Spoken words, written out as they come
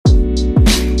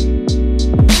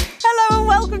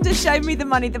Show Me the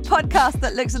Money, the podcast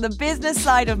that looks at the business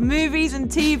side of movies and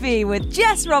TV with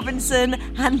Jess Robinson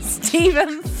and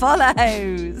Stephen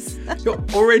Follows. You're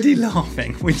already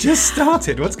laughing. We just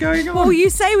started. What's going on? Well,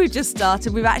 you say we've just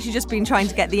started. We've actually just been trying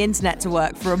to get the internet to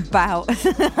work for about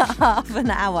half an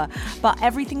hour. But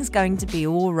everything's going to be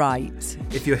all right.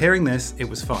 If you're hearing this, it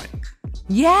was fine.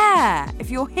 Yeah, if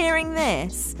you're hearing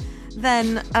this,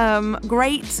 then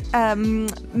great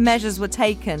measures were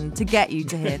taken to get you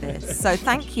to hear this. So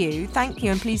thank you,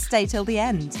 and please stay till the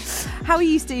end. How are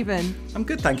you, Stephen? I'm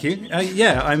good, thank you.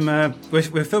 I'm.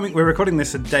 We're recording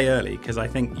this a day early because I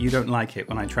think you don't like it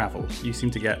when I travel. You seem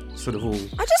to get sort of all.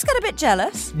 I just get a bit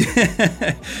jealous.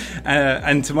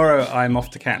 And tomorrow I'm off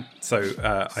to Cannes, so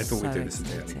I thought we'd do this a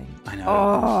day early. I know.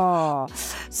 Oh,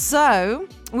 so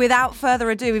without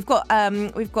further ado, we've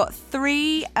got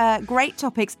three great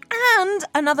topics and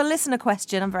another listener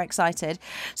question. I'm very excited.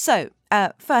 So,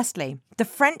 firstly, the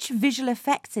French visual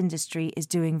effects industry is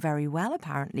doing very well,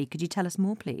 apparently. Could you tell us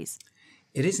more, please?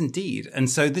 It is indeed. And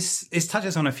so this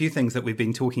touches on a few things that we've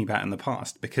been talking about in the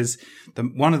past, because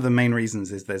one of the main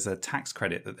reasons is there's a tax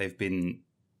credit that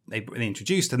they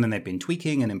introduced, and then they've been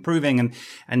tweaking and improving,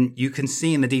 and you can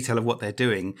see in the detail of what they're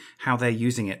doing how they're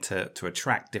using it to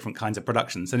attract different kinds of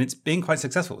productions, and it's being quite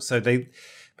successful. So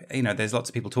there's lots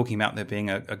of people talking about there being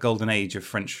a golden age of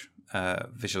French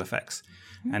visual effects.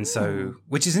 And so,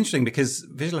 which is interesting because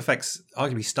visual effects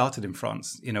arguably started in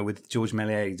France, with Georges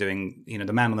Méliès doing,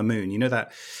 The Man on the Moon. You know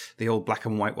that the old black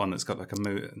and white one that's got like a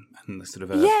moon and sort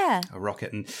of a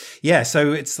rocket. And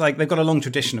so it's like they've got a long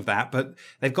tradition of that, but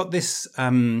they've got this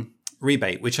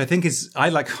rebate, which I think I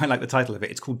like the title of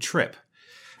it. It's called Trip.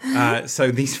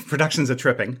 So these productions are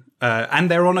tripping,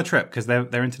 and they're on a trip because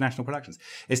they're international productions.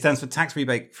 It stands for Tax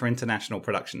Rebate for International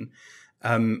Production.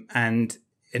 And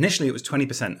initially, it was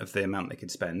 20% of the amount they could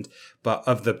spend, but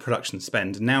of the production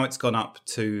spend. Now it's gone up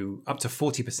to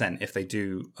 40% if they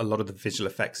do a lot of the visual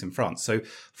effects in France. So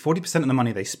 40% of the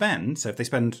money they spend. So if they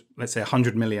spend, let's say,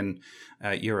 100 million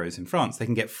euros in France, they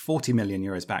can get 40 million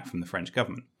euros back from the French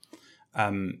government,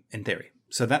 in theory.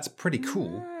 So that's pretty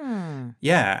cool.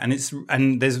 Yeah,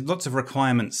 and there's lots of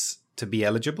requirements to be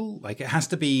eligible. Like it has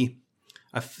to be.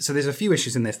 So there's a few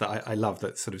issues in this that I love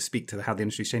that sort of speak to how the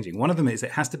industry is changing. One of them is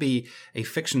it has to be a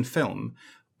fiction film,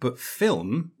 but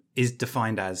film is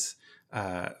defined as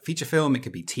feature film. It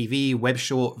could be TV, web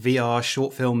short, VR,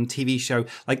 short film, TV show.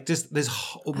 Like just there's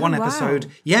one episode.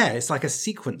 Wow. Yeah, it's like a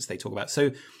sequence they talk about.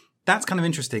 So that's kind of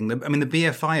interesting. The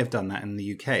BFI have done that in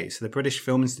the UK. So the British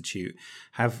Film Institute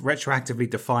have retroactively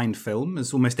defined film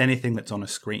as almost anything that's on a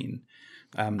screen.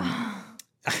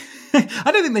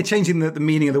 I don't think they're changing the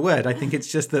meaning of the word. I think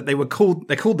it's just that they're called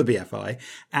the BFI,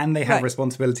 and they have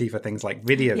responsibility for things like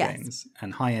video games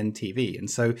and high-end TV. And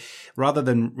so rather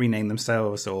than rename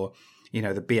themselves or, the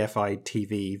BFI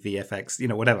TV, VFX,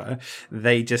 whatever,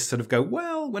 they just sort of go,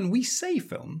 well, when we say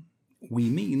film, we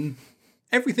mean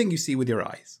everything you see with your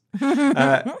eyes.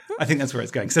 I think that's where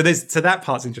it's going. So that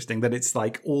part's interesting, that it's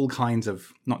like all kinds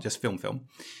of, not just film.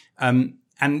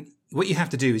 And what you have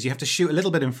to do is you have to shoot a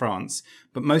little bit in France,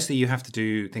 but mostly you have to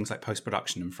do things like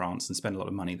post-production in France and spend a lot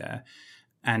of money there.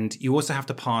 And you also have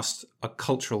to pass a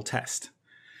cultural test.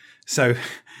 So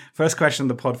first question of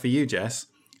the pod for you, Jess.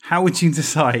 How would you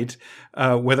decide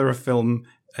whether a film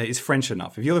is French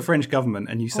enough? If you're the French government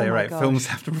and you say, films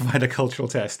have to provide a cultural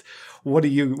test, what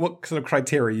sort of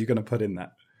criteria are you going to put in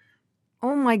that?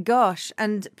 Oh my gosh!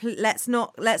 And let's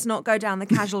not go down the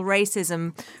casual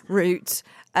racism route,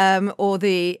 or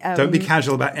the. Don't be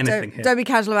casual about anything here. Don't be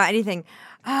casual about anything.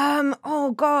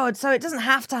 Oh God! So it doesn't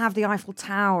have to have the Eiffel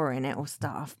Tower in it or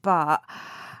stuff, but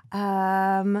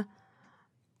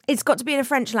it's got to be in a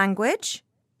French language.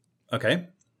 Okay,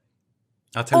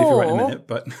 I'll tell you if you're right in a minute,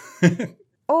 but.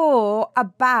 Or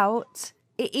about,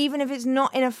 even if it's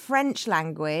not in a French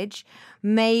language,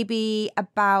 maybe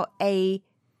about a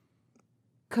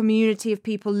community of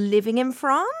people living in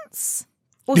France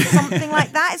or something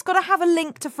like that. It's got to have a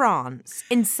link to France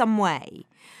in some way.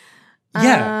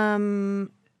 Yeah.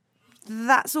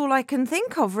 That's all I can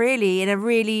think of, really, in a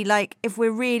really, like, if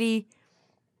we're really...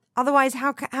 Otherwise,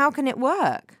 how can it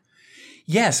work?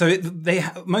 Yeah, so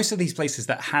most of these places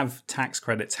that have tax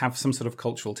credits have some sort of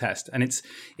cultural test, and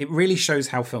it really shows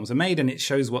how films are made, and it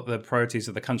shows what the priorities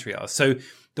of the country are. So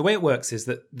the way it works is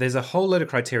that there's a whole load of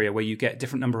criteria where you get a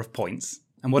different number of points.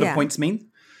 And what do points mean?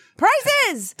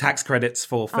 Prizes! Tax credits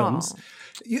for films. Oh.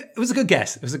 It was a good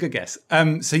guess.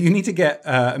 So you need to get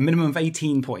a minimum of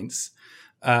 18 points.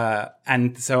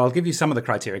 And so I'll give you some of the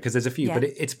criteria because there's a few, but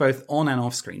it's both on and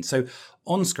off screen. So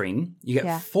on screen, you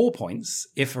get 4 points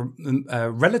if a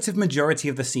relative majority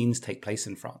of the scenes take place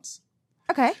in France.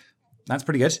 Okay. That's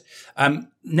pretty good.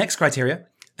 Next criteria.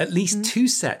 At least 2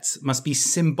 sets must be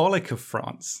symbolic of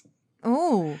France.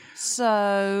 Oh,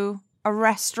 so a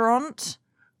restaurant?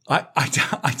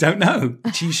 I don't know.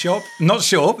 Cheese shop? Not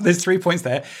sure. But there's 3 points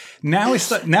there. Now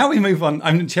we move on.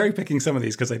 I'm cherry picking some of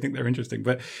these because I think they're interesting.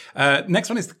 But next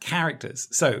one is the characters.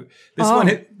 So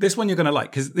this one you're going to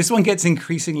like because this one gets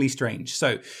increasingly strange.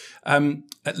 So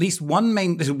at least one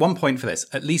main. There's 1 point for this.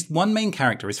 At least one main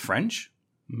character is French.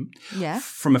 Yeah.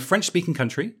 From a French-speaking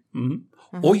country,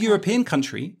 or European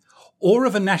country, or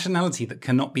of a nationality that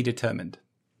cannot be determined.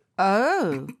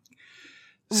 Oh.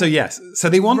 So yes. So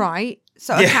they want right.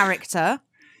 So a character.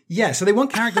 Yeah, so they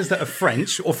want characters that are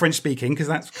French or French speaking because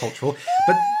that's cultural.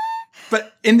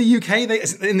 But in the UK,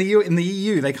 in the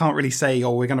EU, they can't really say,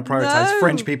 "Oh, we're going to prioritize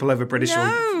French people over British," or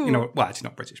well, actually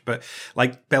not British, but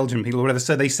like Belgian people or whatever.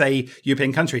 So they say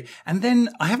European country. And then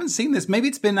I haven't seen this. Maybe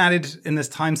it's been added in this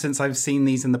time since I've seen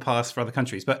these in the past for other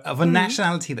countries, but of a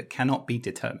nationality that cannot be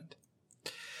determined.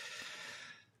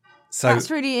 So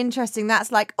that's really interesting.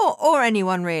 That's like, or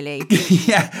anyone really.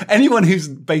 Yeah, anyone who's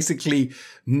basically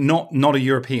not a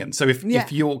European. So if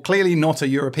you're clearly not a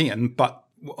European, but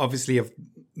obviously of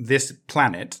this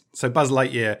planet, so Buzz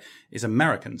Lightyear is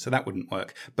American, so that wouldn't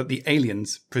work. But the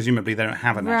aliens, presumably, they don't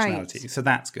have a nationality, so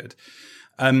that's good.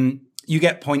 You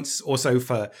get points also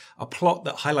for a plot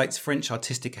that highlights French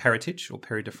artistic heritage or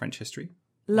period of French history.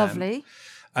 Lovely.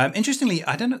 Interestingly,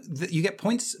 I don't know. You get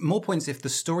more points if the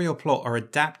story or plot are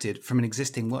adapted from an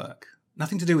existing work.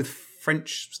 Nothing to do with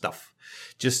French stuff,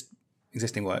 just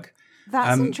existing work.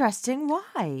 That's interesting.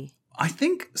 Why? I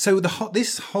think so.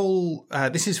 This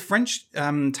is French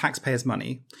taxpayers'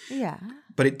 money. Yeah.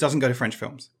 But it doesn't go to French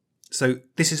films. So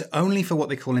this is only for what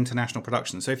they call international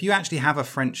production. So if you actually have a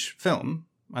French film,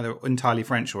 either entirely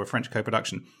French or a French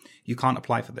co-production, you can't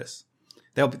apply for this.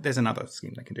 There's another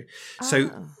scheme they can do. So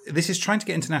this is trying to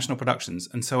get international productions.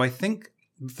 And so I think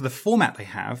for the format they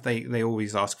have, they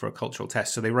always ask for a cultural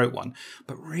test. So they wrote one.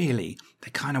 But really,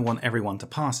 they kind of want everyone to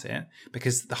pass it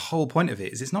because the whole point of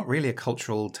it is it's not really a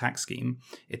cultural tax scheme.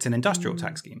 It's an industrial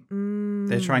tax scheme.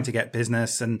 They're trying to get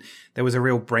business. And there was a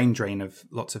real brain drain of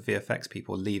lots of VFX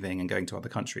people leaving and going to other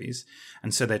countries.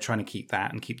 And so they're trying to keep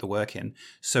that and keep the work in.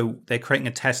 So they're creating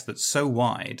a test that's so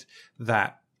wide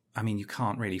that I mean, you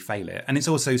can't really fail it. And it's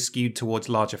also skewed towards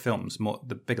larger films.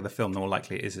 The bigger the film, the more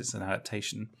likely it is it's an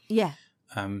adaptation. Yeah.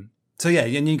 So yeah,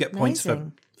 and you get points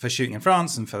for shooting in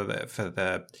France and for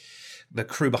the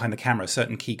crew behind the camera,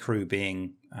 certain key crew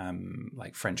being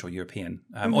like French or European.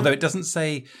 Although it doesn't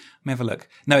say, let me have a look.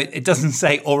 No, it doesn't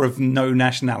say or of no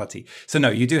nationality. So no,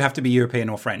 you do have to be European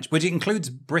or French, which includes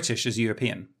British as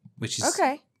European, which is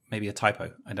maybe a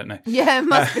typo. I don't know. Yeah, it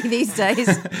must be these days.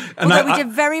 Although we did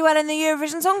very well in the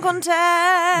Eurovision Song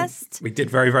Contest. We did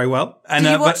very, very well. And,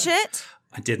 did you watch it?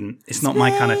 I didn't. It's not my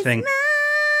kind of thing.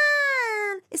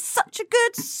 It's such a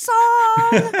good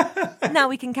song. Now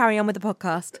we can carry on with the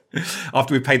podcast.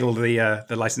 After we've paid all the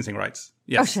licensing rights.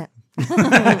 Yes. Oh,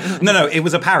 shit. No, it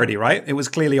was a parody, right? It was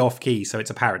clearly off key, so it's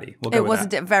a parody. We'll go it with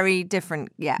wasn't that. Very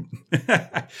different, yeah.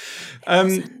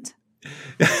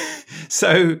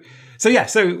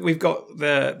 So we've got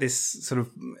this sort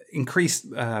of increased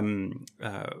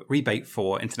rebate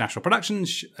for international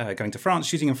productions, going to France,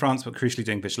 shooting in France, but crucially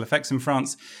doing visual effects in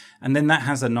France. And then that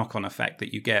has a knock-on effect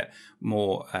that you get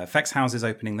more effects houses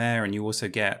opening there, and you also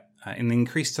get an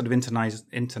increased sort of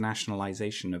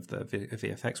internationalization of the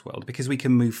VFX world because we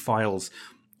can move files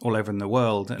all over in the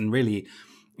world. And really,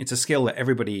 it's a skill that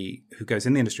everybody who goes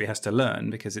in the industry has to learn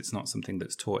because it's not something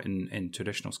that's taught in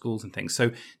traditional schools and things.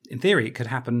 So in theory, it could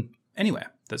happen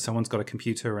anywhere that someone's got a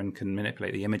computer and can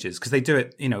manipulate the images because they do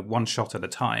it, one shot at a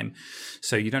time.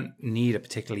 So you don't need a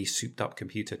particularly souped up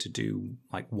computer to do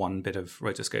like one bit of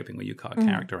rotoscoping where you cut a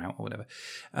character out or whatever.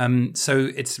 So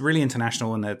it's really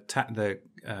international, and the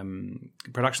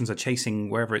productions are chasing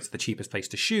wherever it's the cheapest place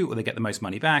to shoot or they get the most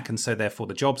money back. And so therefore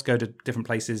the jobs go to different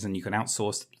places and you can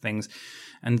outsource things.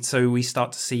 And so we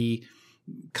start to see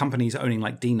companies owning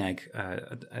like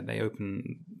DNEG, they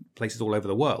open places all over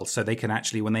the world. So they can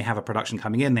actually, when they have a production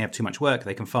coming in, they have too much work,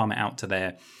 they can farm it out to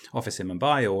their office in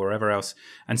Mumbai or wherever else.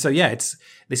 And so, yeah, it's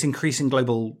this increasing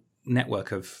global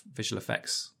network of visual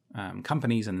effects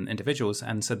companies and individuals.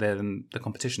 And so then the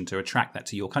competition to attract that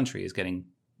to your country is getting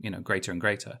greater and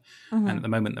greater. And at the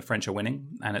moment, the French are winning.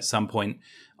 And at some point,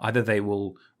 either they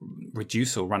will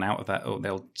reduce or run out of that, or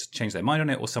they'll change their mind on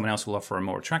it, or someone else will offer a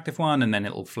more attractive one, and then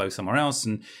it'll flow somewhere else.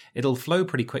 And it'll flow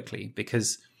pretty quickly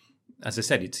because, as I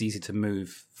said, it's easy to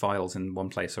move files in one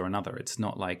place or another. It's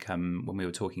not like when we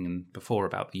were talking before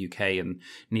about the UK and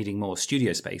needing more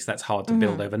studio space. That's hard to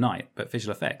build overnight. But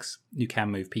visual effects, you can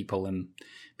move people, and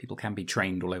people can be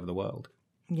trained all over the world.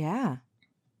 Yeah.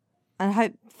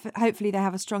 And hopefully they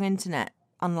have a strong internet,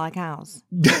 unlike ours.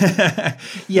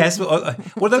 Yes.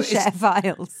 Well, Share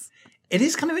files. it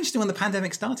is kind of interesting when the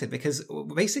pandemic started because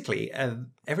basically no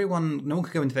one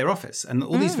could go into their office, and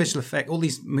all these visual effects, all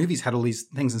these movies had all these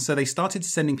things, and so they started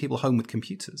sending people home with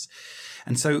computers.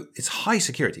 And so it's high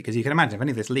security because you can imagine if any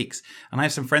of this leaks. And I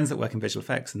have some friends that work in visual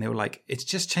effects, and they were like, it's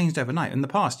just changed overnight. In the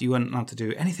past, you weren't allowed to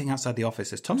do anything outside the office.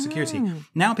 There's top security.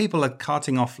 Now people are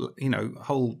carting off,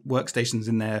 whole workstations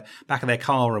in their back of their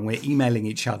car, and we're emailing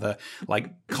each other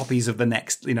like copies of the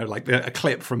next, like a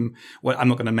clip from, well, I'm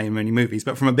not going to name any movies,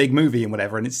 but from a big movie and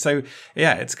whatever. And it's so,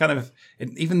 it's kind of,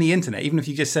 even the internet, even if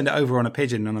you just send it over on a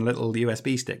pigeon on a little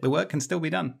USB stick, the work can still be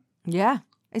done. Yeah.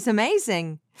 It's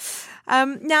amazing.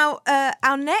 Now,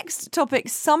 our next topic,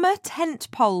 summer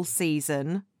tentpole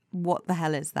season, what the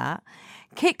hell is that,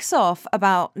 kicks off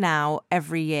about now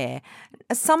every year.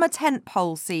 A summer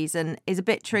tentpole season is a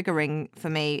bit triggering for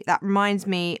me. That reminds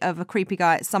me of a creepy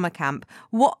guy at summer camp.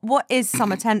 What is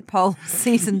summer tentpole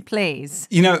season, please?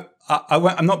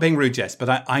 I'm not being rude, Jess,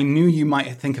 but I knew you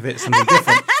might think of it as something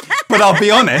different. But I'll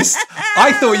be honest,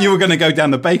 I thought you were going to go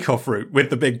down the bake-off route with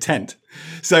the big tent.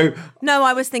 So no,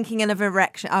 I was thinking of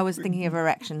erection. I was thinking of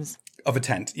erections of a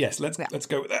tent. Yes, let's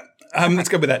go with that. Let's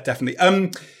go with that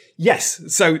definitely. Yes,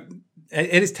 so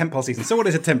it is tentpole season. So what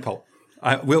is a tentpole?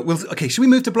 Okay. Should we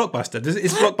move to Blockbuster?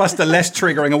 Is Blockbuster less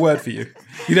triggering a word for you?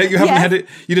 You haven't had it.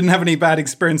 You didn't have any bad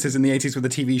experiences in the 80s with the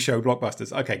TV show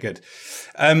Blockbusters. Okay, good.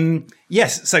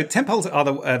 Yes. So tentpoles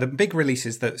are the big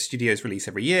releases that studios release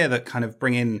every year that kind of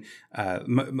bring in a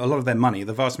lot of their money,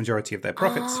 the vast majority of their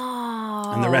profits,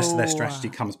 and the rest of their strategy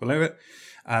comes below it.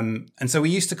 And so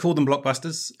we used to call them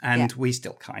blockbusters, and we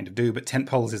still kind of do, but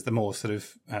tentpoles is the more sort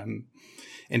of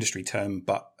industry term,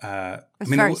 but it's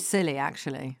very silly,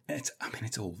 actually. It's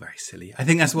all very silly. I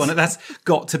think that's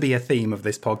got to be a theme of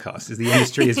this podcast. Is the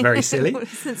industry is very silly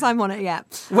since I'm on it. Yeah.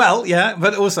 Well, yeah,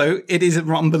 but also it is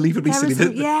unbelievably silly.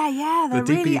 There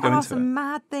really are some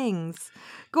mad things.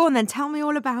 Go on then, tell me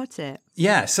all about it.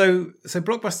 Yeah, so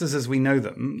blockbusters as we know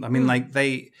them, I mean,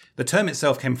 the term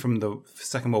itself came from the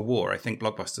Second World War. I think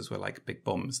blockbusters were like big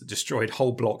bombs that destroyed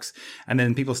whole blocks, and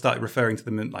then people started referring to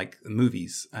them in like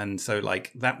movies, and so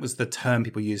that was the term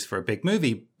people used for a big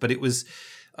movie, but it was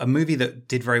a movie that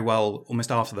did very well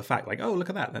almost after the fact, like, oh, look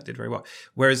at that did very well.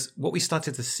 Whereas what we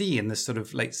started to see in this sort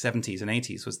of late 70s and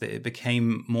 80s was that it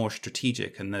became more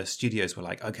strategic, and the studios were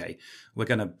like, okay, we're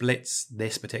going to blitz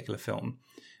this particular film.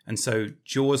 And so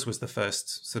Jaws was the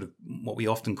first sort of what we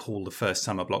often call the first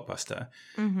summer blockbuster.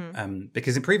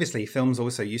 Because previously films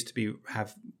also used to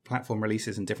have platform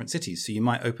releases in different cities. So you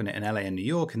might open it in LA and New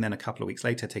York, and then a couple of weeks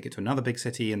later take it to another big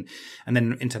city. And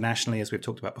then internationally, as we've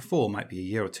talked about before, might be a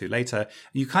year or two later.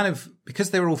 You kind of, because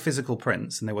they were all physical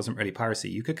prints and there wasn't really piracy,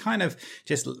 you could kind of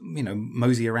just,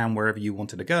 mosey around wherever you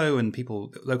wanted to go. And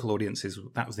local audiences,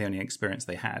 that was the only experience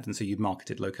they had. And so you'd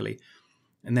marketed locally.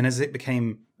 And then as it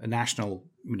became a national,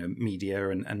 media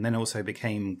and then also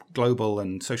became global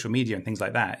and social media and things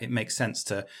like that, it makes sense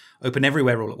to open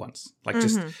everywhere all at once.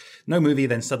 Just no movie,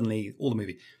 then suddenly all the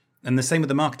movie. And the same with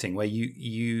the marketing, where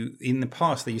you in the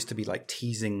past, there used to be like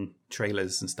teasing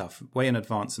trailers and stuff way in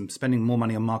advance and spending more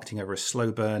money on marketing over a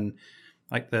slow burn.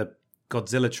 Like the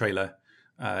Godzilla trailer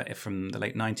from the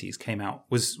late 90s came out,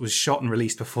 was shot and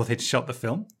released before they'd shot the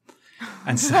film.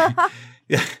 And so...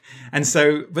 Yeah, and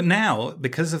so, but now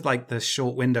because of like the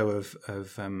short window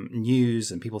of news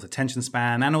and people's attention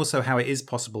span, and also how it is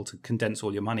possible to condense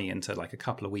all your money into like a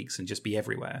couple of weeks and just be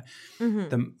everywhere,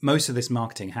 most of this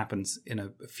marketing happens in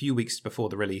a few weeks before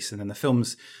the release, and then the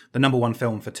film's the number one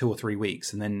film for 2 or 3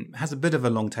 weeks, and then has a bit of a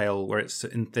long tail where it's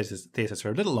in theaters for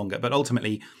a little longer, but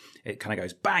ultimately it kind of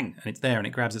goes bang, and it's there, and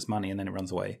it grabs its money, and then it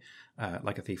runs away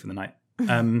like a thief in the night.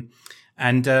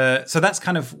 So that's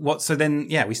kind of what. So then,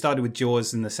 we started with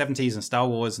Jaws in the 70s and Star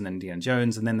Wars and then Indiana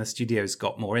Jones, and then the studios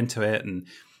got more into it. And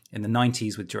in the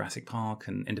 90s with Jurassic Park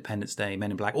and Independence Day,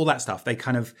 Men in Black, all that stuff, they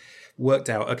kind of worked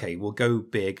out, okay, we'll go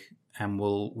big and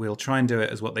we'll try and do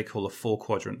it as what they call a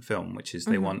 4-quadrant film, which is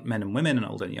they want men and women and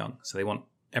old and young. So they want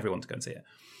everyone to go and see it.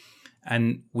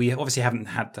 And we obviously haven't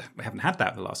had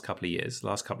that the last couple of years, the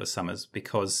last couple of summers,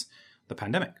 because the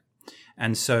pandemic.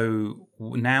 And so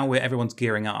now everyone's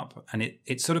gearing up, and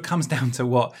it sort of comes down to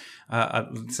what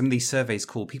some of these surveys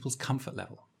call people's comfort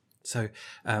level. So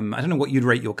I don't know what you'd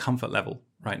rate your comfort level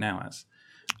right now as.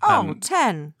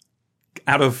 10.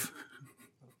 Out of?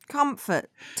 Comfort.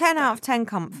 10 out of 10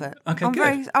 comfort.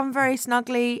 Okay, I'm very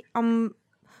snuggly. I'm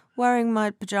wearing my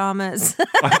pajamas.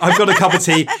 I've got a cup of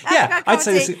tea. Yeah, I'd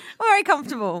say this. I'm very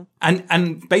comfortable.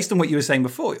 And based on what you were saying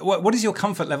before, what is your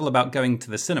comfort level about going to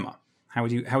the cinema? How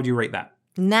would you rate that?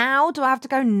 Now? Do I have to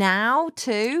go now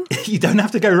too? You don't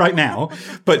have to go right now,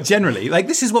 but generally, like,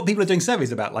 this is what people are doing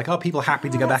surveys about. Like, are people happy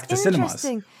to go back to cinemas?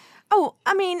 Oh,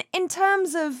 I mean, in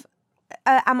terms of,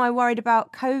 am I worried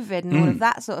about COVID and all of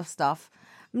that sort of stuff?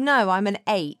 No, I'm an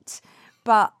 8.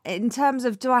 But in terms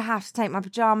of, do I have to take my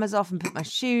pajamas off and put my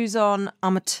shoes on?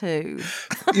 I'm a 2.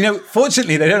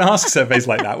 Fortunately, they don't ask surveys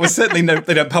like that. Well, certainly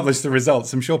they don't publish the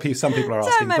results. I'm sure some people are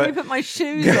asking. Don't make me put my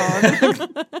shoes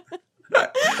on.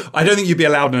 I don't think you'd be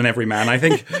allowed on Every Man. I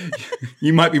think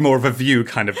you might be more of a View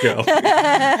kind of girl.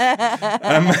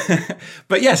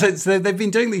 But yeah, so they've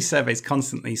been doing these surveys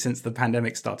constantly since the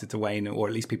pandemic started to wane, or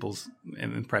at least people's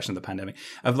impression of the pandemic,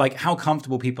 of like how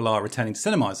comfortable people are returning to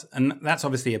cinemas. And that's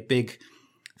obviously a big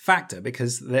factor,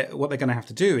 because what they're going to have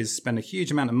to do is spend a huge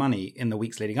amount of money in the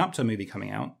weeks leading up to a movie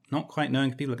coming out, not quite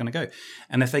knowing if people are going to go.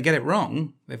 And if they get it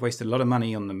wrong, they've wasted a lot of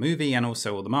money on the movie and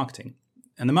also all the marketing.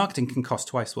 And the marketing can cost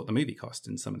twice what the movie cost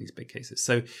in some of these big cases.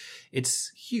 So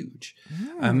it's huge.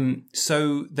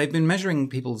 So they've been measuring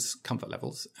people's comfort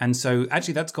levels. And so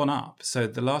actually that's gone up. So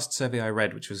the last survey I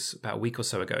read, which was about a week or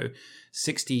so ago,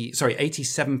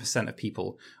 87% of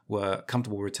people were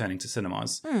comfortable returning to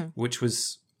cinemas, which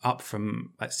was up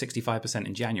from like 65%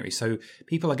 in January. So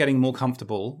people are getting more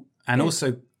comfortable. And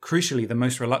also, crucially, the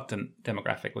most reluctant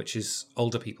demographic, which is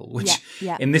older people, which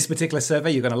in this particular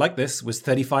survey, you're going to like this, was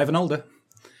 35 and older.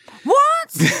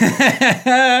 What?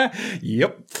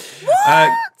 Yep.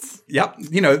 What? Yep.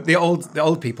 The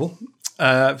old people.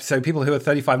 So people who are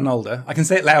 35 and older. I can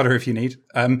say it louder if you need.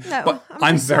 No, but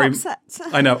I'm very upset.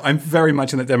 I know. I'm very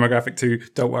much in the demographic too.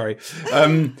 Don't worry.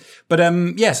 So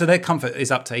their comfort is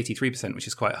up to 83%, which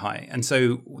is quite high. And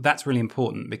so that's really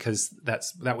important, because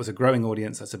that was a growing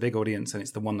audience. That's a big audience. And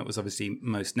it's the one that was obviously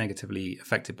most negatively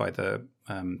affected by the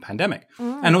pandemic.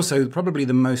 And also probably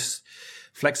the most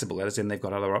flexible, as in they've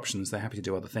got other options. They're happy to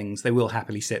do other things. They will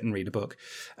happily sit and read a book,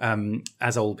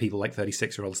 as old people like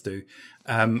 36-year-olds do.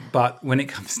 But when it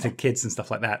comes to kids and stuff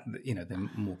like that, they're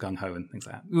more gung-ho and things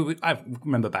like that. I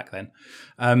remember back then.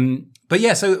 But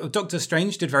yeah, so Doctor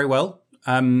Strange did very well,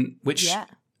 which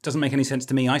doesn't make any sense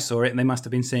to me. I saw it and they must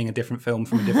have been seeing a different film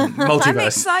from a different multiverse. I'm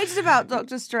excited about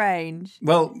Doctor Strange.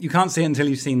 Well, you can't see it until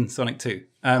you've seen Sonic 2.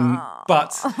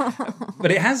 But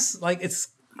it has, it's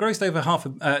grossed over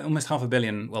almost $500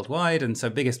 million worldwide, and so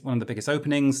one of the biggest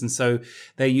openings. And so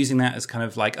they're using that as kind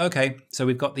of like, okay, so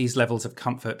we've got these levels of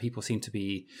comfort. People seem to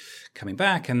be coming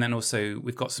back, and then also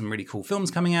we've got some really cool films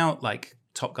coming out, like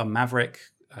Top Gun Maverick,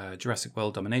 Jurassic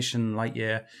World Domination,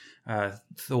 Lightyear,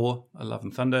 Thor, Love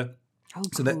and Thunder. Oh,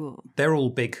 so cool. They're all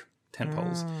big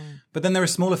tentpoles. But then there are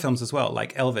smaller films as well,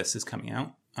 like Elvis is coming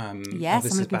out. Yes,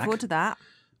 Elvis I'm looking forward to that.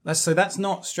 So that's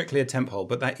not strictly a tentpole,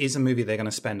 but that is a movie they're going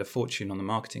to spend a fortune on the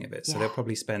marketing of it. So they'll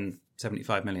probably spend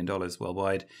 $75 million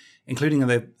worldwide, including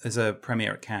there's a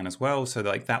premiere at Cannes as well. So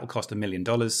that will cost $1 million.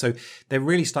 So they're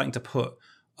really starting to put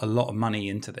a lot of money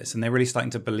into this, and they're really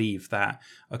starting to believe that,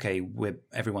 okay,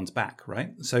 everyone's back,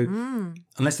 right? So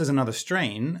unless there's another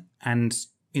strain, and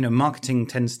marketing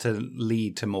tends to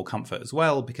lead to more comfort as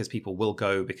well, because people will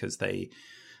go because they,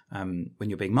 when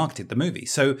you're being marketed the movie.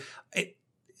 So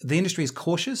the industry is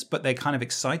cautious, but they're kind of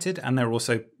excited. And they're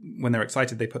also, when they're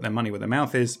excited, they put their money where their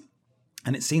mouth is.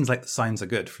 And it seems like the signs are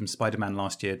good, from Spider-Man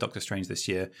last year, Doctor Strange this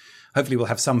year. Hopefully we'll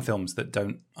have some films that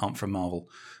aren't from Marvel.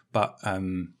 But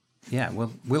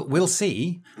we'll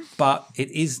see. But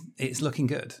it's looking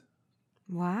good.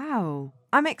 Wow.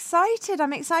 I'm excited.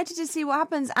 I'm excited to see what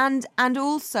happens, and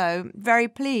also very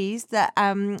pleased that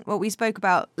what we spoke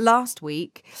about last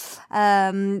week,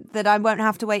 that I won't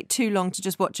have to wait too long to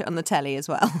just watch it on the telly as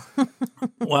well.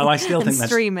 Well, I still think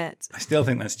stream it. I still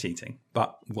think that's cheating,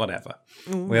 but whatever.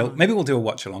 Maybe we'll do a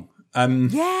watch along.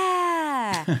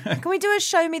 Yeah. Can we do a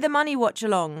Show Me the Money watch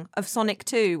along of Sonic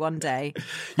 2 one day?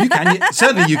 You can.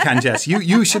 Certainly you can, Jess.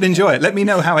 You should enjoy it. Let me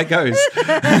know how it goes.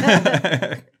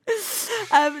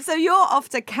 So you're off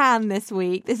to Cannes this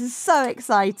week. This is so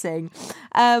exciting.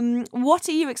 What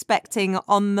are you expecting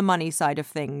on the money side of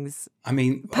things?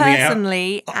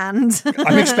 Personally, I'm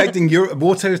expecting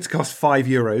water to cost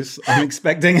 €5. I'm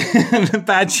expecting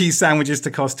bad cheese sandwiches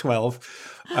to cost 12.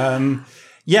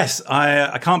 Yes,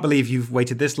 I can't believe you've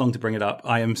waited this long to bring it up.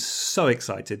 I am so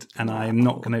excited, and I am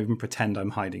not going to even pretend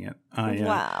I'm hiding it.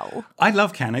 Wow. I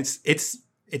love Cannes.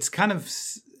 It's kind of...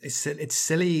 It's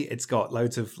silly. It's got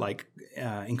loads of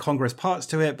incongruous parts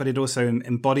to it, but it also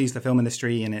embodies the film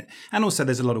industry in it. And also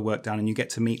there's a lot of work done, and you get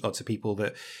to meet lots of people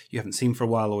that you haven't seen for a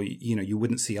while, or you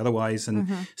wouldn't see otherwise.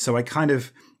 And so I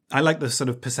like the sort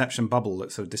of perception bubble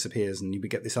that sort of disappears, and you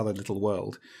get this other little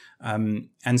world.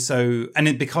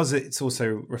 Because it's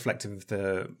also reflective of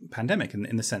the pandemic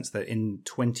in the sense that in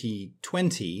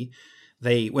 2020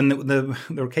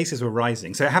 the cases were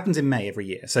rising. So it happens in May every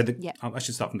year. So I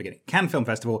should start from the beginning. Cannes Film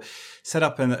Festival, set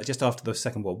up just after the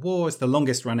Second World War. It's the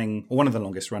longest running, or one of the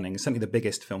longest running, certainly the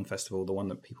biggest film festival, the one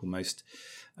that people most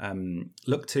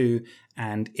look to.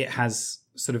 And it has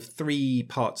sort of three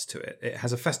parts to it. It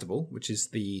has a festival, which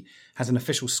has an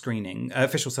official screening,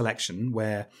 official selection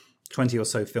where 20 or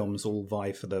so films all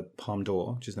vie for the Palme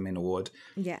d'Or, which is the main award.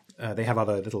 Yeah. They have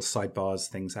other little sidebars,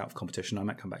 things out of competition. I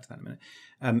might come back to that in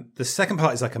a minute. The second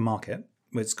part is like a market.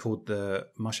 It's called the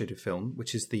Marché du Film,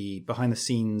 which is the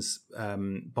behind-the-scenes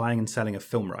buying and selling of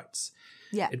film rights.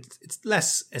 Yeah. It's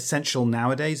less essential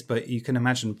nowadays, but you can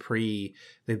imagine the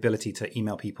ability to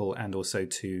email people and also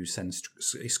to send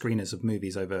screeners of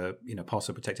movies over,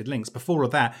 password-protected links. Before all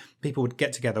that, people would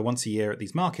get together once a year at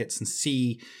these markets and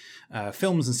see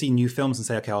films and see new films and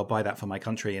say, okay, I'll buy that for my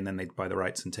country. And then they'd buy the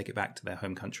rights and take it back to their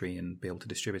home country and be able to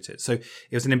distribute it. So it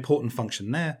was an important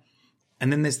function there.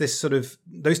 And then there's this sort of,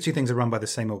 those two things are run by the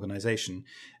same organization.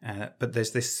 But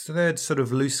there's this third sort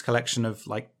of loose collection of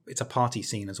it's a party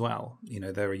scene as well.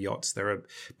 There are yachts, there are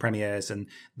premieres, and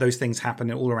those things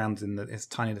happen all around in this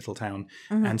tiny little town.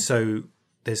 Mm-hmm. And so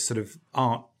there's sort of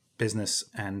art, business,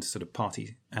 and sort of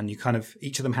party. And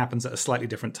each of them happens at a slightly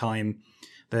different time.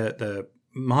 The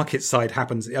market side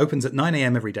it opens at 9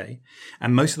 a.m. every day.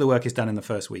 And most of the work is done in the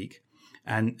first week.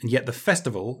 And yet the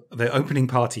festival, the opening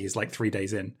party is 3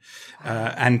 days in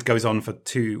and goes on for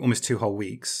almost 2 whole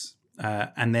weeks.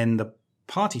 And then the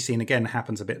party scene, again,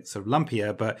 happens a bit sort of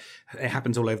lumpier, but it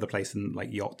happens all over the place in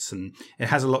yachts. And it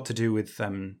has a lot to do with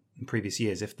in previous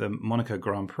years. If the Monaco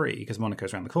Grand Prix, because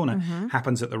Monaco's around the corner,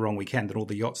 happens at the wrong weekend, and all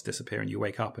the yachts disappear and you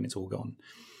wake up and it's all gone.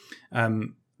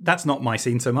 That's not my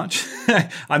scene so much.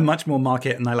 I'm much more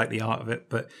market and I like the art of it.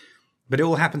 But it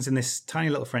all happens in this tiny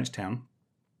little French town.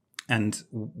 And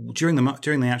during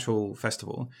the actual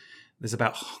festival, there's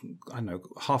about, I don't know,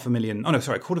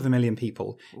 250,000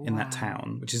 people in that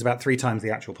town, which is about 3 times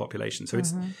the actual population. So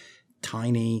it's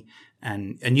tiny,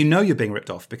 and you're being ripped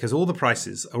off because all the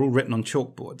prices are all written on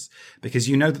chalkboards, because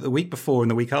that the week before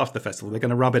and the week after the festival, they're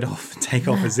going to rub it off and take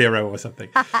off a 0 or something.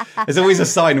 There's always a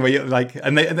sign where you're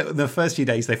and the first few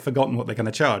days, they've forgotten what they're going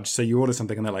to charge. So you order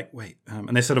something and they're like, wait,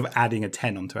 and they're sort of adding a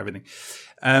 10 onto everything.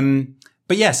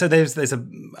 But yeah, so there's a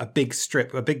big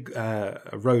strip, a big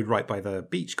road right by the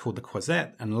beach called the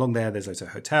Croisette, and along there's loads of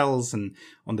hotels, and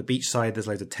on the beach side there's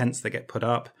loads of tents that get put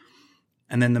up,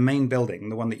 and then the main building,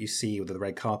 the one that you see with the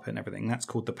red carpet and everything, that's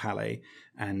called the Palais.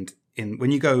 And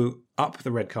when you go up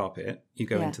the red carpet, you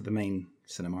go into the main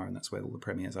cinema, and that's where all the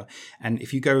premieres are. And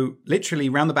if you go literally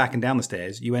round the back and down the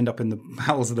stairs, you end up in the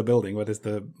bowels of the building where there's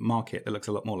the market that looks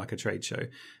a lot more like a trade show,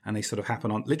 and they sort of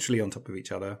happen literally on top of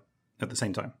each other at the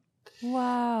same time.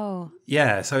 Wow.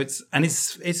 Yeah, so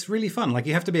it's really fun.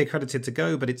 You have to be accredited to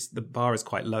go, but the bar is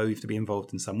quite low. You have to be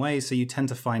involved in some way, so you tend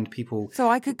to find people. So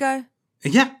I could go?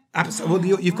 Yeah,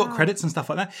 absolutely. Well, you've got credits and stuff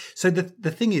like that. So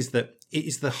the thing is that it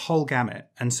is the whole gamut,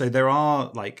 and so there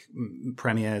are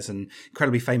premieres and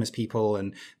incredibly famous people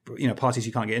and parties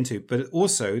you can't get into, but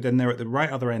also then they're at the right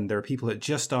other end. There are people that are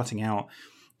just starting out.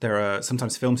 There are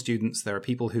sometimes film students. There are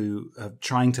people who are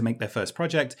trying to make their first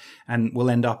project and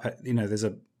will end up at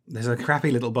there's a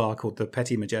crappy little bar called the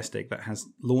Petit Majestic that has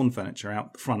lawn furniture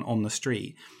out front on the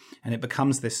street. And it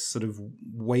becomes this sort of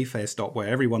wayfare stop where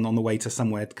everyone on the way to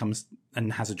somewhere comes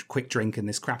and has a quick drink in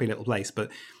this crappy little place.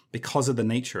 But because of the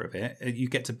nature of it, you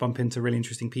get to bump into really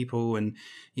interesting people, and,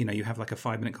 you have a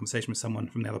 5-minute conversation with someone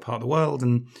from the other part of the world.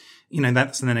 And,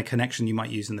 that's then a connection you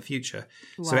might use in the future.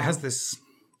 Wow. So it has this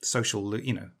social,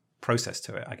 process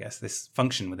to it, I guess, this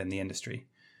function within the industry.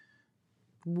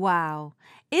 Wow.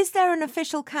 Is there an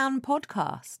official Cannes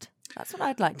podcast? That's what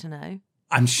I'd like to know.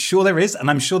 I'm sure there is.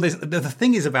 And I'm sure there's, the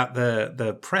thing is about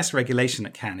the press regulation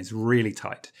at Cannes is really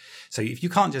tight. So if you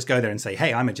can't just go there and say,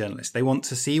 hey, I'm a journalist, they want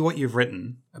to see what you've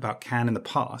written about Cannes in the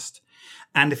past,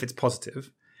 and if it's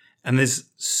positive. And there's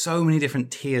so many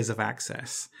different tiers of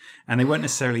access, and they won't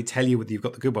necessarily tell you whether you've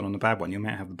got the good one or the bad one. You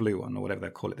might have the blue one or whatever they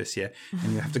call it this year,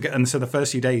 and you have to go. And so the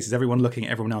first few days is everyone looking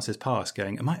at everyone else's pass,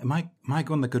 going, "Am I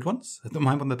one of the good ones? Am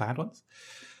I one of the bad ones?"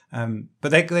 But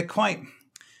they're quite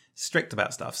strict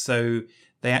about stuff. So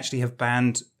they actually have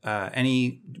banned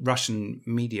any Russian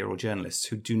media or journalists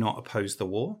who do not oppose the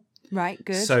war. Right,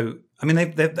 good. So, I mean,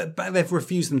 they've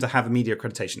refused them to have a media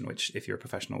accreditation, which, if you're a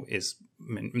professional, is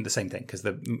the same thing, because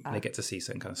they get to see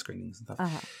certain kind of screenings and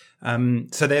stuff. Uh-huh.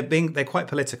 So they're quite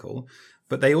political,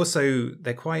 but they're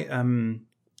quite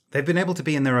they've been able to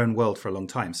be in their own world for a long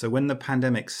time. So when the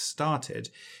pandemic started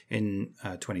in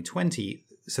 2020,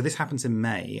 so this happens in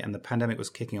May, and the pandemic was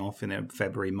kicking off in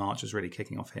February, March was really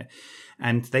kicking off here.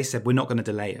 And they said, we're not going to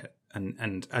delay it.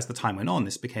 And as the time went on,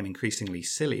 this became increasingly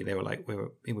silly. They were like,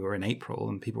 we were in April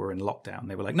and people were in lockdown.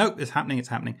 They were like, no, it's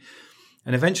happening.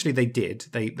 And eventually they did.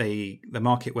 The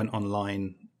market went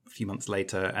online a few months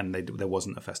later, and there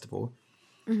wasn't a festival.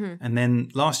 Mm-hmm. And then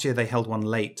last year they held one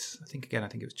late. I think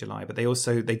it was July. But they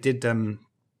did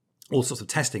all sorts of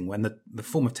testing. When the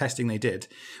form of testing they did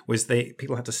was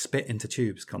people had to spit into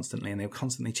tubes constantly, and they were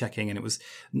constantly checking. And it was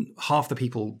half the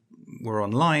people were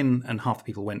online and half the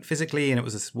people went physically, and it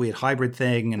was this weird hybrid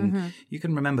thing. And you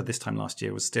can remember this time last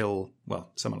year was still,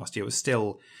 summer last year was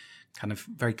still kind of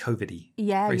very COVID-y.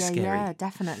 Very scary. Yeah,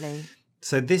 definitely.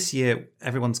 So this year,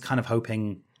 everyone's kind of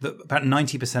hoping that about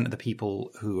 90% of the people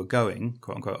who are going,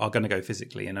 quote unquote, are going to go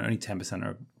physically, and only 10%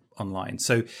 are online.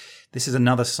 So this is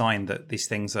another sign that these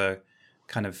things are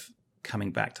kind of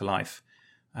coming back to life.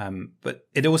 But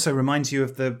it also reminds you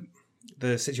of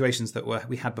the situations that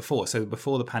we had before. So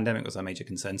before the pandemic was our major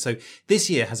concern. So this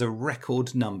year has a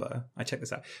record number. I checked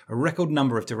this out. A record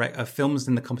number of films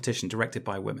in the competition directed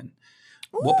by women.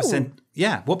 Ooh. What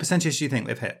percentage do you think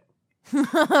they've hit?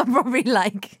 Probably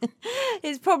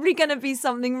it's probably going to be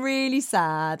something really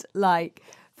sad, like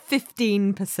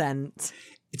 15%.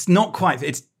 It's not quite.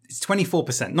 It's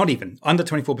 24%, not even under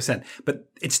 24%, but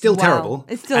it's still terrible.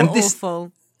 It's still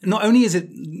awful. Not only is it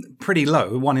pretty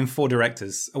low, 1 in 4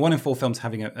 directors, 1 in 4 films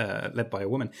having led by a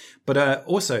woman, but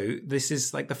also this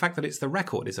is like the fact that it's the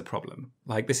record is a problem.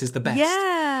 Like this is the best.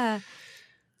 Yeah.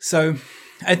 So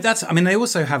they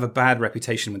also have a bad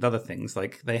reputation with other things.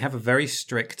 Like they have a very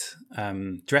strict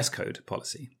dress code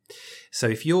policy. So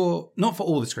if you're not for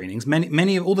all the screenings,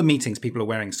 many of all the meetings, people are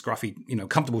wearing scruffy,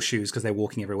 comfortable shoes because they're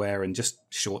walking everywhere, and just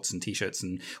shorts and t-shirts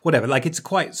and whatever. Like it's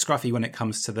quite scruffy when it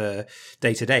comes to the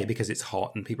day to day because it's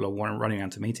hot and people are running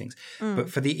around to meetings.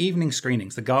 But for the evening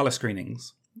screenings, the gala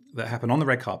screenings that happen on the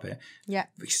red carpet,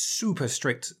 super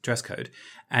strict dress code,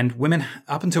 and women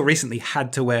up until recently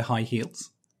had to wear high heels.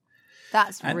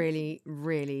 That's really,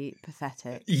 really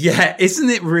pathetic. Yeah, isn't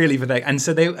it really pathetic? And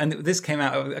so this came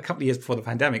out a couple of years before the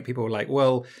pandemic. People were like,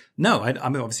 well, no, I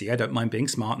mean, obviously I don't mind being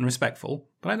smart and respectful,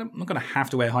 but I'm not going to have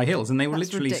to wear high heels. And they were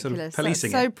literally ridiculous. Sort of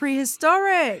policing That's so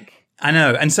prehistoric. I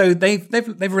know. And so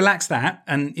they've relaxed that.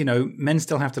 And, men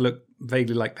still have to look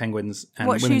vaguely like penguins. And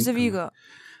what shoes have you got?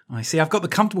 I see. I've got the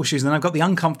comfortable shoes, and then I've got the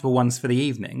uncomfortable ones for the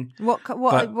evening. What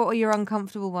are your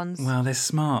uncomfortable ones? Well, they're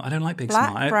smart. I don't like being black,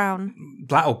 smart. Brown?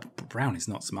 Black or brown is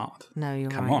not smart. No, you're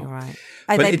Come right. on. You're right.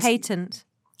 Are they patent?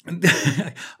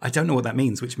 I don't know what that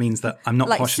means, which means that I'm not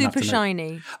like posh enough to know. super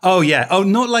shiny. Oh yeah. Oh,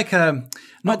 not like a.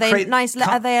 Not are they nice?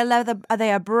 Are they a leather? Are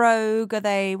they a brogue? Are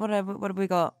they what have we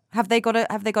got? Have they got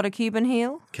a Cuban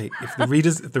heel? Okay, if the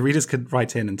readers could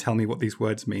write in and tell me what these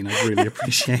words mean, I'd really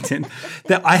appreciate it.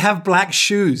 That I have black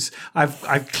shoes.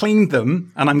 I've cleaned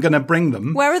them and I'm going to bring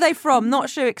them. Where are they from? Not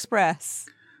Shoe Express.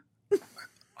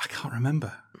 I can't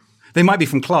remember. They might be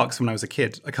from Clark's when I was a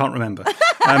kid. I can't remember.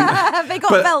 They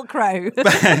got Velcro.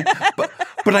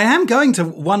 But I am going to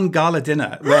one gala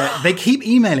dinner where they keep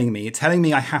emailing me, telling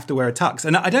me I have to wear a tux.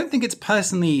 And I don't think it's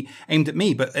personally aimed at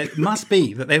me, but it must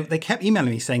be that they kept emailing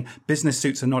me saying business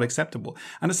suits are not acceptable.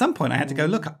 And at some point I had to go,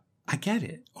 look, I get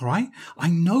it, all right? I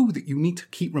know that you need to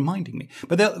keep reminding me.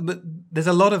 But there's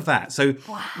a lot of that. So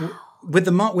with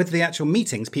the actual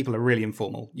meetings, people are really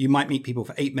informal. You might meet people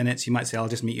for 8 minutes. You might say, I'll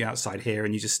just meet you outside here,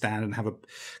 and you just stand and have a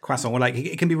croissant. Or like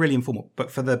it can be really informal. But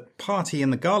for the party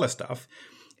and the gala stuff,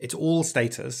 it's all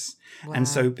status. Wow. And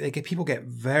so people get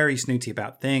very snooty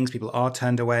about things. People are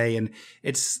turned away. And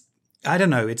it's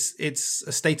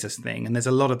a status thing. And there's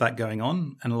a lot of that going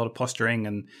on and a lot of posturing.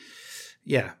 And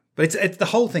yeah, but it's the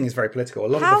whole thing is very political. A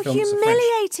lot of the films are French. How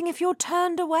humiliating if you're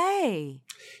turned away.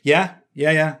 Yeah.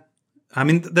 I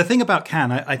mean, the thing about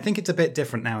Cannes, I think it's a bit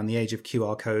different now in the age of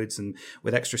QR codes and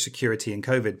with extra security and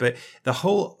COVID. But the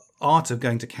whole art of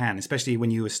going to Cannes, especially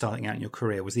when you were starting out in your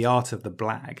career, was the art of the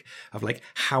blag, of like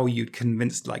how you'd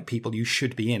convince like people you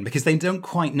should be in, because they don't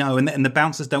quite know. And the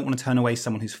bouncers don't want to turn away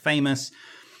someone who's famous.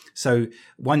 So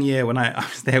one year when I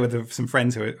was there with some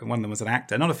friends, one of them was an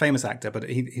actor, not a famous actor, but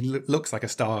he looks like a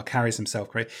star, carries himself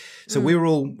great. So we were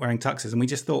all wearing tuxes and we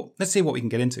just thought, let's see what we can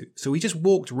get into. So we just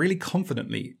walked really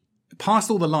confidently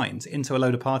past all the lines into a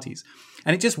load of parties.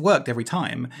 And it just worked every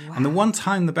time. Wow. And the one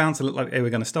time the bouncer looked like they were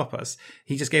going to stop us,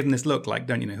 he just gave them this look like,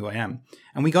 don't you know who I am?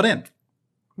 And we got in.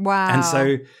 Wow. And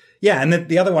so, yeah. And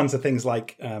the other ones are things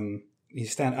like, you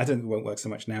stand. I don't. It won't work so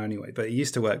much now anyway. But it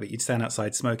used to work that you'd stand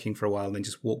outside smoking for a while, and then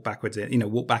just walk backwards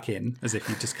in. Walk back in as if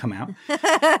you'd just come out.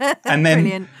 And then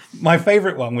Brilliant. my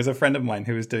favourite one was a friend of mine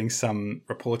who was doing some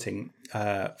reporting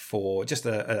for just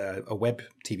a web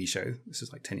TV show. This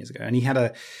was like 10 years ago, and he had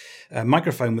a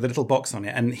microphone with a little box on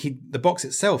it, and the box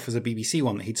itself was a BBC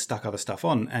one that he'd stuck other stuff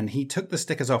on, and he took the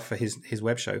stickers off for his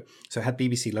web show, so it had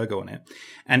BBC logo on it,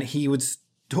 and he would.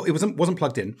 It wasn't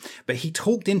plugged in, but he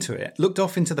talked into it, looked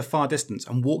off into the far distance,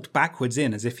 and walked backwards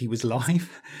in as if he was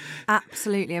live.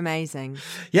 Absolutely amazing.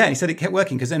 Yeah, he said it kept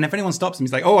working because then if anyone stops him,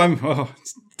 he's like, "I'm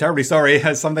terribly sorry,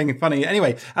 has something funny."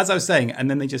 Anyway, as I was saying, and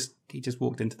then he just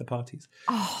walked into the parties.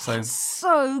 Oh,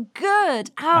 so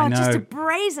good! Oh, just to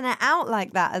brazen it out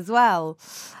like that as well.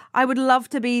 I would love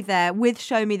to be there with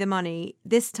Show Me the Money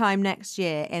this time next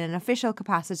year in an official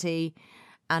capacity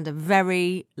and a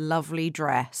very lovely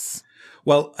dress.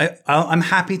 Well, I'm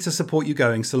happy to support you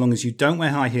going so long as you don't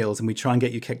wear high heels and we try and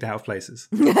get you kicked out of places.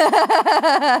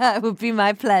 It would be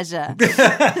my pleasure.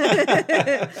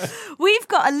 We've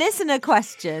got a listener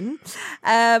question,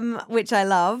 which I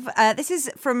love. This is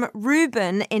from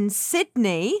Ruben in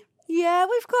Sydney. Yeah,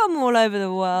 we've got them all over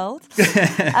the world.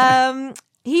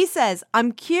 He says,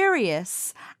 I'm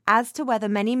curious as to whether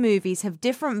many movies have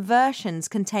different versions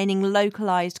containing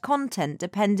localized content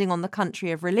depending on the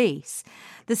country of release.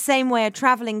 The same way a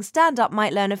travelling stand-up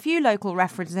might learn a few local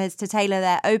references to tailor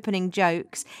their opening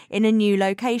jokes in a new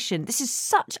location. This is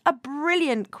such a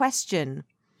brilliant question.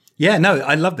 Yeah, no,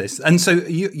 I love this. And so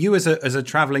you as a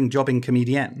travelling jobbing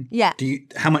comedian, yeah.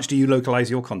 How much do you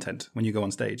localise your content when you go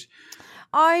on stage?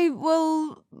 I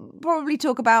will probably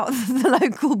talk about the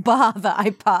local bar that I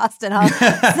passed, and I'll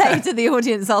say to the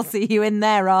audience, I'll see you in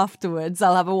there afterwards.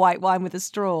 I'll have a white wine with a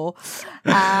straw.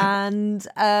 And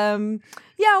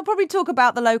I'll probably talk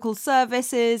about the local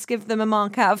services, give them a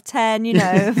mark out of 10,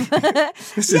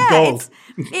 This is gold.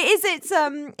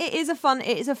 It is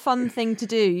a fun thing to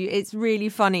do. It's really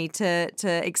funny to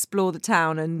explore the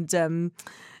town and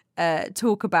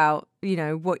talk about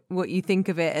what you think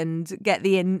of it and get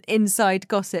the inside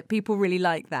gossip. People really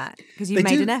like that because you've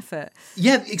made an effort.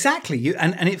 Yeah, exactly.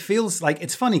 And it feels like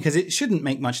it's funny because it shouldn't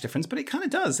make much difference, but it kind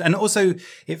of does. And also,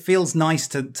 it feels nice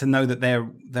to know that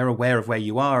they're aware of where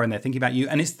you are and they're thinking about you.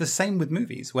 And it's the same with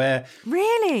movies where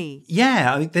really,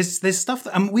 yeah, I mean, there's stuff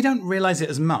that we don't realize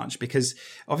it as much because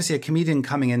obviously a comedian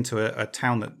coming into a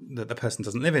town that the person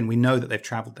doesn't live in, we know that they've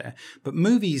travelled there. But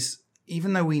movies,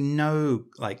 even though we know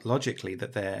like logically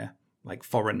that they're like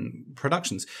foreign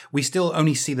productions, we still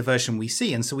only see the version we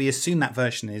see. And so we assume that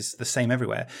version is the same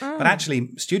everywhere. But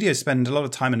actually studios spend a lot of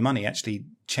time and money actually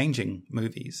changing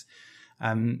movies.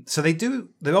 So they do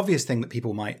the obvious thing that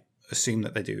people might assume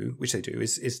that they do, which they do,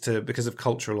 is because of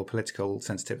cultural or political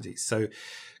sensitivities. So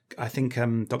I think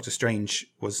Doctor Strange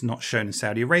was not shown in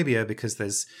Saudi Arabia because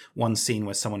there's one scene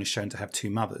where someone is shown to have two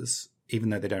mothers,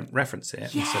 even though they don't reference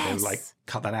it. Yes. And so they were like,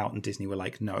 cut that out. And Disney were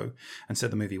like, no. And so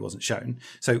the movie wasn't shown.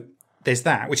 So there's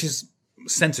that, which is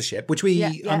censorship, which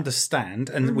we understand.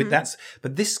 And with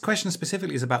but this question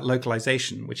specifically is about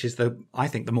localization, which is I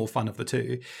think the more fun of the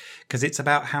two, because it's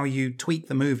about how you tweak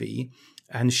the movie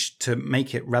and to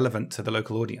make it relevant to the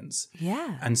local audience.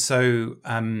 Yeah. And so,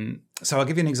 so I'll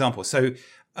give you an example. So,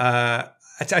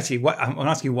 actually, I'm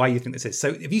asking you why you think this is.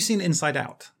 So have you seen Inside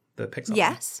Out? The Pixar.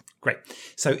 Yes. Great.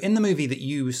 So in the movie that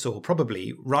you saw,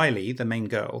 probably Riley, the main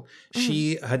girl,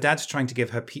 her dad's trying to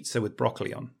give her pizza with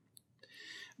broccoli on.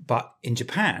 But in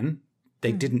Japan,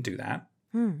 they didn't do that.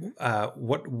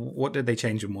 What did they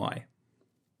change and why?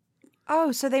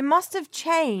 Oh, so they must have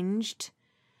changed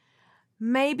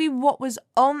maybe what was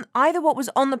on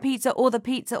the pizza or the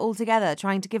pizza altogether,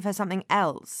 trying to give her something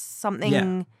else. Something...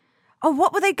 Yeah. Oh,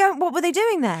 what were they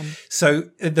doing then?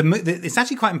 So it's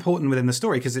actually quite important within the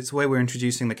story because it's where we're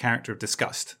introducing the character of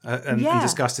Disgust. And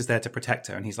Disgust is there to protect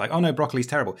her. And he's like, oh no, broccoli's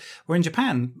terrible. Where in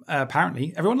Japan,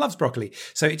 apparently, everyone loves broccoli.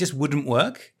 So it just wouldn't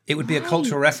work. It would be a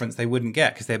cultural reference they wouldn't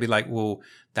get because they'd be like, well,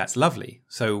 that's lovely.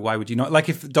 So why would you not? Like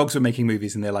if dogs were making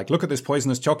movies and they're like, look at this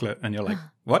poisonous chocolate. And you're like,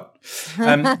 what? So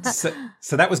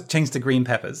that was changed to green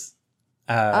peppers.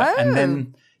 And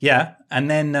then,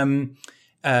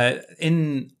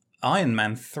 in Iron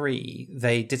Man 3,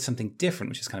 they did something different,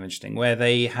 which is kind of interesting, where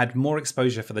they had more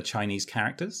exposure for the Chinese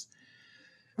characters.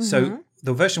 So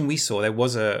the version we saw, there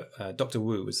was Dr.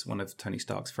 Wu was one of Tony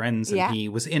Stark's friends, and he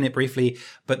was in it briefly.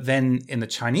 But then in the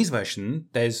Chinese version,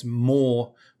 there's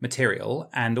more material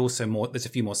and also there's a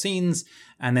few more scenes.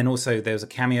 And then also there's a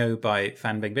cameo by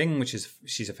Fan Bingbing,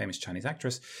 she's a famous Chinese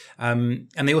actress. And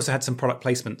they also had some product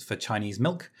placement for Chinese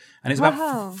milk. And it's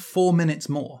about 4 minutes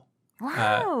more.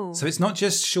 Wow. So it's not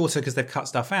just shorter because they've cut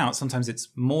stuff out. Sometimes it's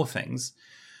more things.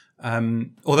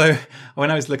 Although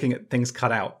when I was looking at things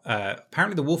cut out,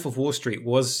 apparently The Wolf of Wall Street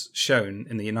was shown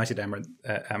in the United Arab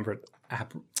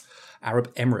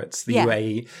Emirates, the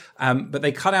UAE, but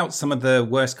they cut out some of the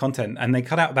worst content, and they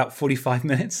cut out about 45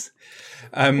 minutes.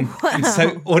 And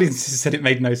so audiences said it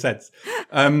made no sense,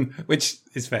 which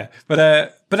is fair.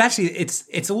 But actually,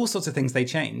 it's all sorts of things they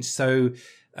changed. So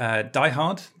Die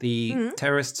Hard, the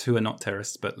terrorists who are not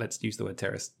terrorists, but let's use the word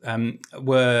terrorist,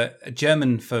 were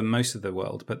German for most of the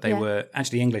world, but they were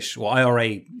actually English, or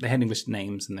IRA. They had English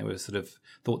names, and they were sort of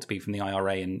thought to be from the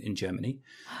IRA in Germany.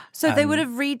 So they would have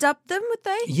redubbed them, would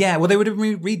they? Yeah, well, they would have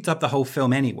redubbed the whole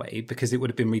film anyway, because it would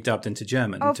have been redubbed into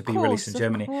German to be released in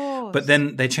Germany. But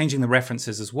then they're changing the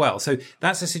references as well. So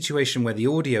that's a situation where the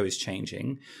audio is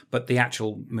changing, but the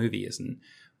actual movie isn't.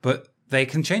 But they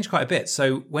can change quite a bit.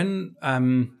 So when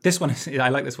this one, I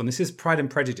like this one. This is Pride and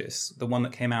Prejudice, the one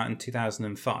that came out in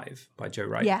 2005 by Joe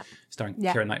Wright, starring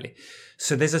Keira Knightley.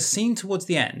 So there's a scene towards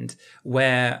the end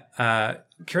where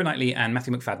Keira Knightley and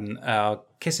Matthew McFadden are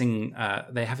kissing.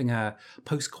 They're having a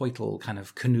post-coital kind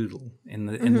of canoodle in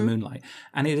the moonlight,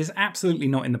 and it is absolutely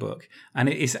not in the book, and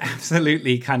it is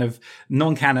absolutely kind of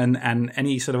non-canon. And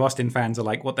any sort of Austen fans are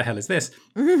like, "What the hell is this?"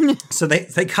 So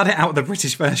they cut it out of the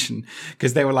British version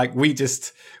because they were like, "We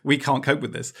can't cope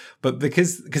with this," but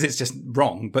because it's just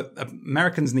wrong. But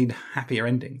Americans need happier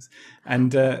endings,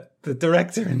 and the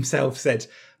director himself said,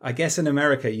 "I guess in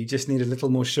America you just need a little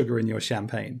more sugar in your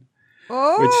champagne."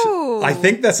 Which I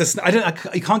think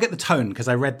you can't get the tone because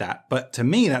I read that, but to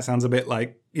me that sounds a bit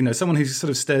like, someone who sort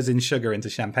of stirs in sugar into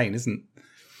champagne isn't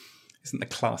the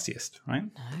classiest, right?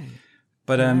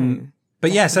 No.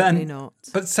 But yeah, so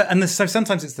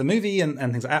sometimes it's the movie and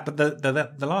things like that. But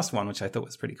the last one, which I thought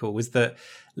was pretty cool, was that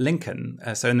Lincoln.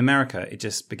 So in America, it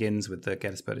just begins with the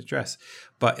Gettysburg Address,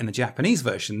 but in the Japanese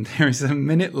version, there is a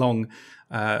minute-long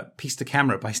piece to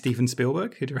camera by Steven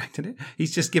Spielberg, who directed it.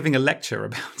 He's just giving a lecture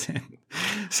about it.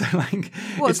 So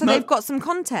they've got some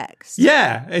context.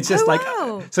 Yeah, it's just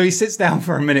so he sits down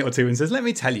for a minute or two and says, "Let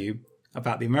me tell you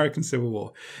about the American Civil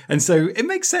War." And so it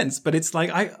makes sense, but it's like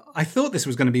I thought this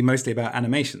was going to be mostly about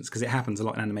animations, because it happens a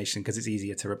lot in animation because it's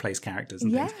easier to replace characters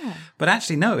and things. But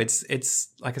actually no, it's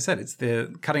like I said, it's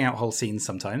the cutting out whole scenes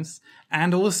sometimes,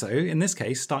 and also in this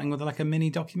case starting with like a mini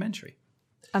documentary.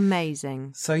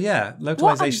 Amazing. So yeah,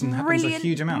 localization happens a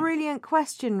huge amount. Brilliant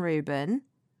question, Ruben.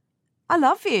 I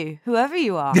love you, whoever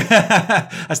you are.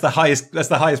 That's the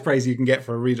highest praise you can get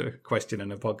for a reader question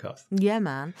in a podcast. Yeah,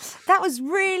 man. That was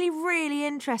really, really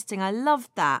interesting. I loved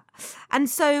that. And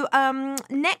so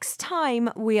next time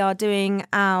we are doing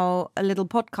our little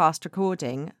podcast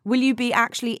recording, will you be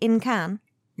actually in Cannes?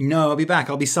 No, I'll be back.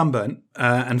 I'll be sunburnt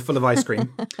and full of ice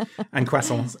cream and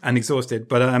croissants and exhausted.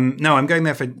 But no, I'm going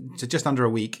there for just under a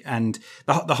week. And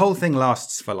the whole thing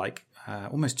lasts for like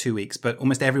almost 2 weeks, but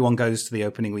almost everyone goes to the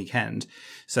opening weekend.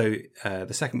 So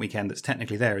the second weekend that's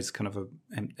technically there is kind of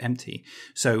empty.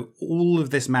 So all of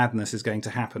this madness is going to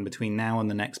happen between now and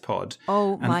the next pod.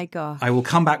 Oh, my God. I will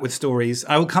come back with stories.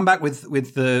 I will come back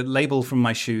with the label from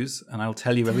my shoes, and I'll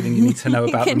tell you everything you need to know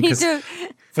about them, because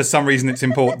for some reason it's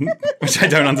important, which I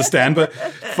don't understand, but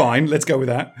fine, let's go with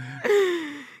that.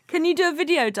 Can you do a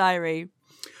video diary?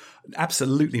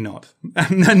 Absolutely not.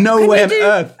 No way on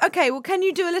earth. Okay, well, can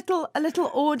you do a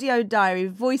little audio diary,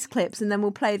 voice clips, and then we'll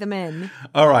play them in?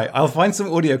 All right, I'll find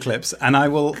some audio clips, and I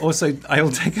will take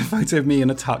a photo of me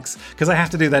in a tux, because I have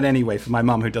to do that anyway for my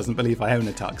mum, who doesn't believe I own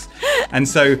a tux. And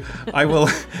so I will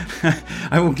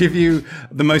give you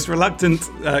the most reluctant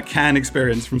Cannes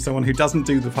experience from someone who doesn't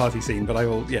do the party scene, but I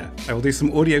will do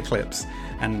some audio clips,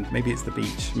 and maybe it's the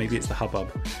beach, maybe it's the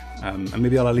hubbub. And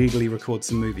maybe I'll illegally record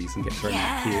some movies and get thrown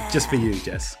out for you, just for you,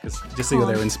 Jess, just so you're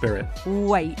there in spirit.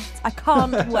 Wait, I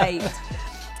can't wait.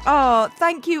 Oh,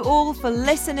 thank you all for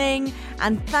listening,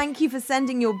 and thank you for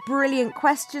sending your brilliant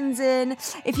questions in.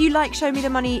 If you like Show Me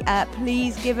the Money,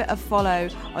 please give it a follow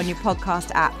on your podcast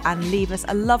app and leave us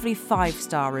a lovely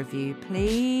 5-star review,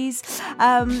 please.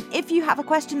 If you have a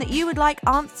question that you would like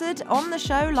answered on the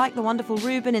show, like the wonderful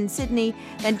Ruben in Sydney,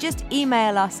 then just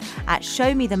email us at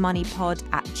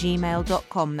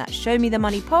showmethemoneypod@gmail.com. That's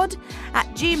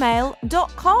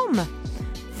showmethemoneypod@gmail.com.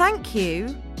 Thank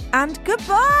you. And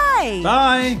goodbye.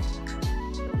 Bye.